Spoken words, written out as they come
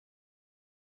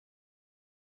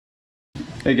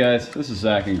Hey guys, this is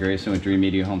Zach and Grayson with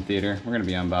Dreamedia Home Theater. We're going to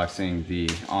be unboxing the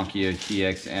Onkyo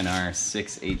THX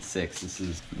NR686. This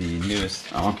is the newest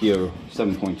Onkyo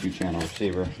 7.2 channel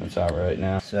receiver that's out right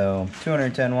now. So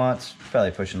 210 watts, probably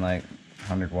pushing like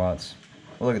 100 watts.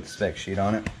 We'll look at the spec sheet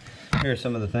on it. Here are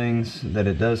some of the things that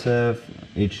it does have.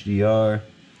 HDR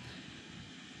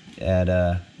at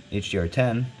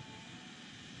HDR10.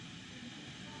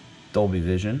 Dolby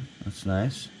Vision, that's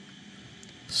nice.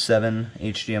 7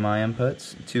 HDMI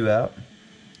inputs, 2 out.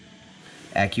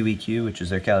 AccuEQ, which is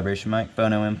their calibration mic.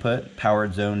 Phono input,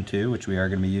 powered zone 2, which we are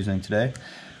going to be using today.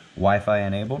 Wi-Fi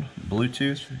enabled,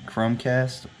 Bluetooth,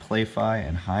 Chromecast, Play-Fi,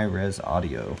 and high-res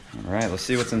audio. All right, let's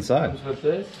see what's inside. Comes with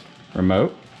this.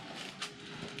 Remote.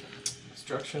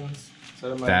 Instructions.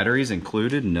 Batteries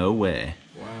included? No way.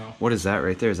 Wow. What is that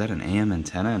right there? Is that an AM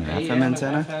antenna and an FM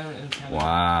antenna? FM antenna?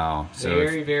 Wow. So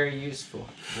very, very useful.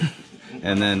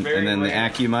 and then the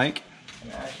Accu mic.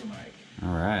 An Accu mic.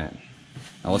 All right.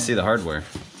 Now let's see the hardware.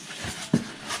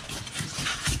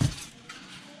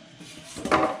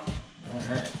 All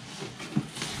right.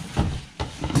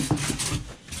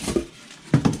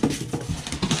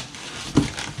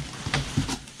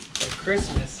 For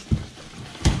Christmas.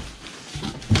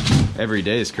 Every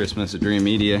day is Christmas at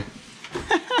Dreamedia.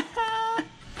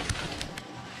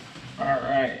 All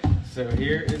right. So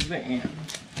here is the amp.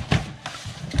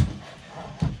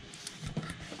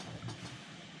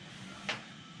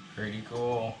 Pretty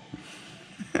cool.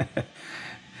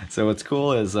 So what's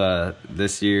cool is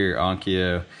this year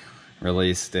Onkyo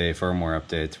released a firmware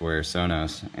update where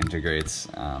Sonos integrates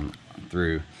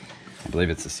through, I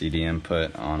believe it's a CD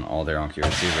input on all their Onkyo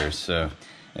receivers. So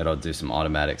it'll do some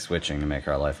automatic switching to make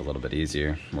our life a little bit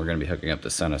easier. We're going to be hooking up the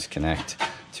Sonos Connect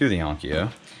to the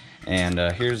Onkyo. And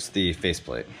here's the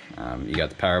faceplate. You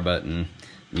got the power button,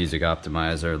 music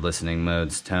optimizer, listening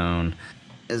modes, tone,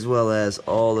 as well as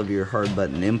all of your hard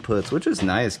button inputs, which is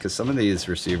nice because some of these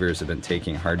receivers have been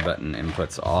taking hard button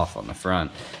inputs off on the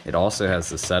front. It also has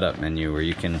the setup menu where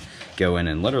you can go in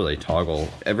and literally toggle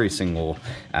every single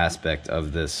aspect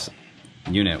of this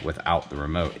unit without the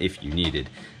remote if you needed.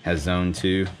 Has zone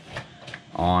 2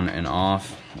 on and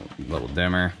off, a little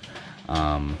dimmer,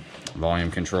 volume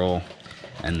control,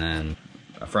 and then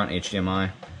a front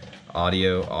HDMI,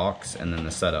 audio, aux, and then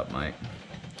the setup mic.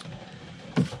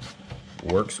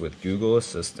 Works with Google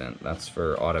Assistant, that's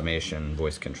for automation,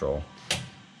 voice control.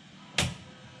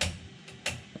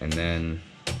 And then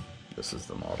this is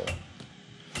the model,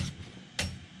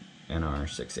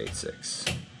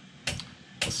 NR686.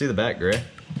 Let's see the back, Gray.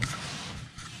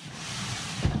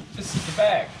 This is the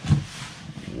back.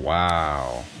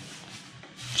 Wow.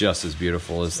 Just as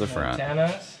beautiful as the front.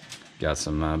 Antennas. Got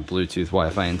some Bluetooth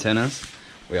Wi-Fi antennas.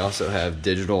 We also have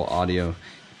digital audio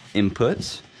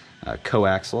inputs,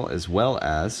 coaxial, as well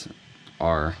as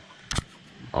our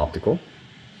optical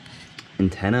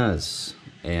antennas,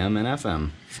 AM and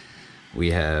FM. We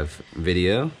have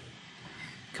video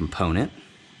component.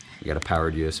 We got a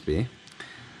powered USB.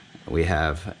 We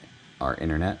have our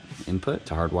internet input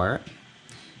to hardwire it,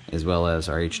 as well as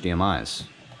our HDMIs,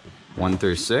 1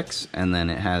 through 6, and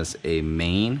then it has a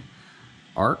main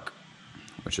ARC,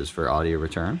 which is for audio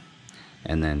return,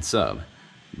 and then sub.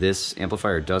 This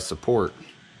amplifier does support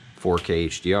 4K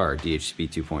HDR, DHCP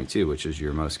 2.2, which is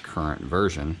your most current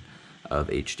version of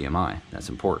HDMI. That's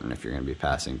important if you're going to be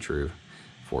passing true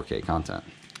 4K content.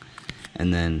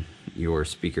 And then your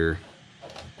speaker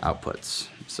outputs.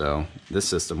 So this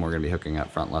system we're going to be hooking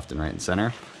up front, left, and right, and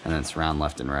center, and then surround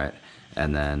left and right.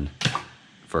 And then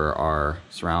for our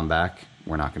surround back,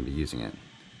 we're not going to be using it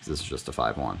because this is just a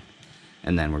 5.1.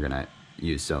 And then we're going to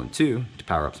use zone 2 to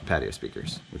power up some patio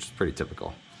speakers, which is pretty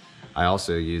typical. I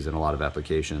also use in a lot of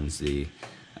applications the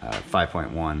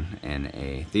 5.1 in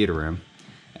a theater room,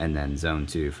 and then zone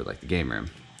 2 for like the game room.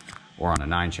 Or on a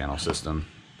 9-channel system,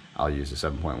 I'll use a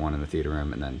 7.1 in the theater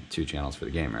room and then 2 channels for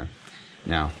the game room.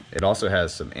 Now, it also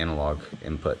has some analog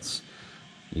inputs.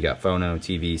 You got phono,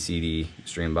 TV, CD,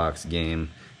 stream box, game,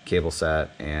 cable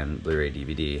sat, and Blu-ray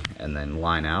DVD, and then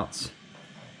line outs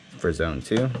for zone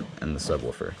 2 and the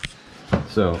subwoofer.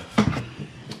 So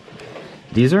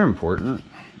these are important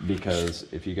because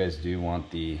if you guys do want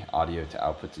the audio to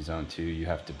output to zone 2, you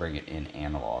have to bring it in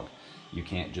analog. You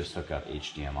can't just hook up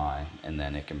HDMI and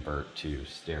then it convert to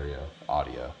stereo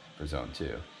audio for zone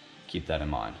 2. Keep that in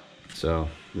mind. So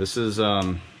this is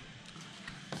an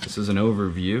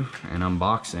overview and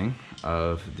unboxing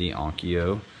of the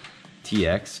Onkyo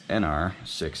THX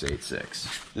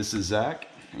NR686. This is Zach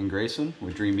and Grayson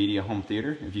with Dreamedia Home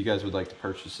Theater. If you guys would like to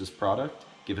purchase this product,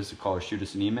 give us a call or shoot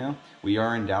us an email. We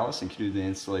are in Dallas and can do the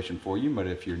installation for you, but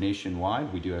if you're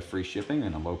nationwide, we do have free shipping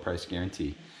and a low price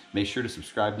guarantee. Make sure to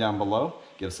subscribe down below,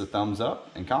 give us a thumbs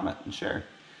up, and comment and share.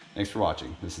 Thanks for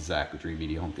watching. This is Zach with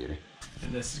Dreamedia Home Theater.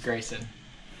 And this is Grayson,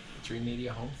 Dreamedia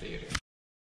Home Theater.